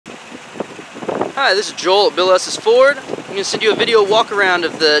Hi, this is Joel at Bill Estes Ford. I'm going to send you a video walk around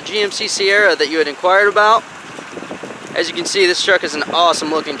of the GMC Sierra that you had inquired about. As you can see, this truck is an awesome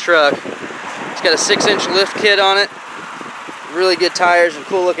looking truck. It's got a 6-inch lift kit on it, really good tires and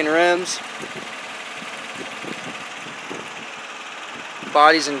cool looking rims.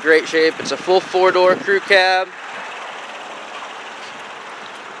 Body's in great shape. It's a full 4-door crew cab.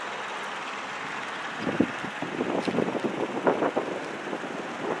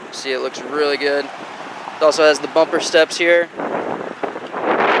 See, it looks really good. It also has the bumper steps here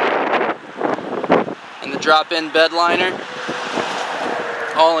and the drop-in bed liner,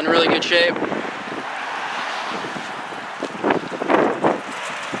 all in really good shape.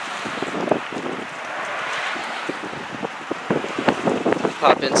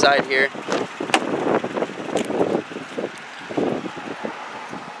 Pop inside here.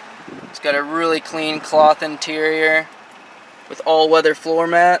 It's got a really clean cloth interior with all-weather floor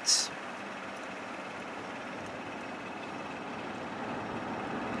mats.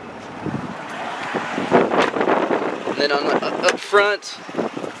 And then on the up front,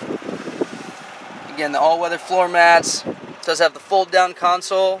 again, the all-weather floor mats. It does have the fold-down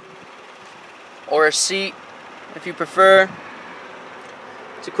console or a seat if you prefer.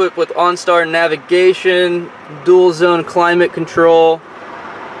 It's equipped with OnStar navigation, dual zone climate control.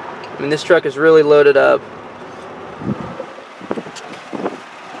 I mean, this truck is really loaded up.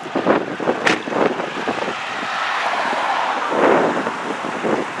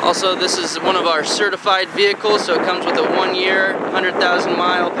 Also, this is one of our certified vehicles, so it comes with a 1-year,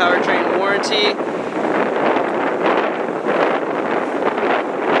 100,000-mile powertrain warranty.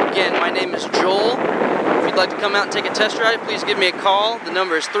 Again, my name is Joel. If you'd like to come out and take a test drive, please give me a call. The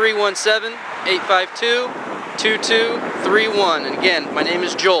number is 317-852-2231. And again, my name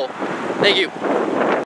is Joel. Thank you.